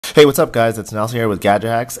Hey, what's up guys? It's Nelson here with Gadget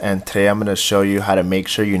Hacks, and today I'm going to show you how to make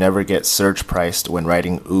sure you never get surge priced when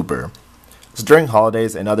riding Uber. So during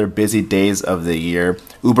holidays and other busy days of the year,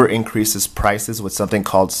 Uber increases prices with something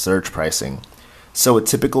called surge pricing. So a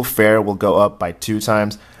typical fare will go up by 2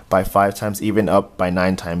 times, by 5 times, even up by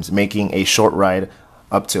 9 times, making a short ride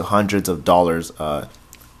up to hundreds of dollars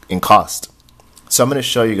in cost. So I'm going to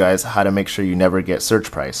show you guys how to make sure you never get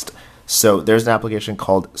surge priced. So there's an application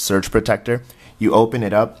called SurgeProtector. You open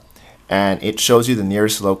it up and it shows you the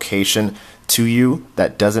nearest location to you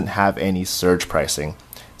that doesn't have any surge pricing.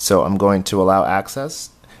 So I'm going to allow access,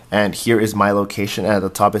 and here is my location, and at the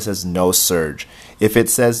top it says no surge. If it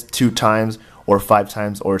says 2 times or 5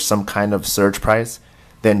 times or some kind of surge price,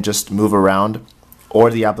 then just move around, or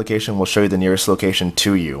the application will show you the nearest location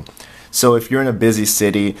to you. So if you're in a busy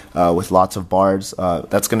city with lots of bars,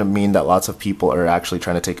 that's going to mean that lots of people are actually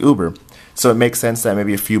trying to take Uber. So it makes sense that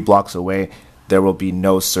maybe a few blocks away there will be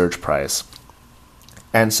no surge price.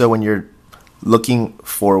 And so when you're looking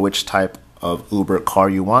for which type of Uber car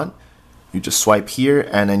you want, you just swipe here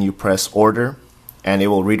and then you press order, and it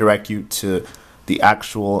will redirect you to the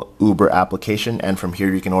actual Uber application, and from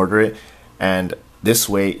here you can order it. And this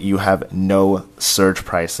way you have no surge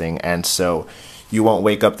pricing, and so you won't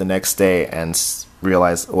wake up the next day and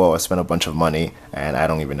realize, whoa, I spent a bunch of money and I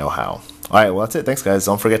don't even know how. Alright, well that's it. Thanks guys.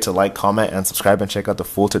 Don't forget to like, comment, and subscribe, and check out the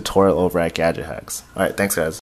full tutorial over at Gadget Hacks. Alright, thanks guys.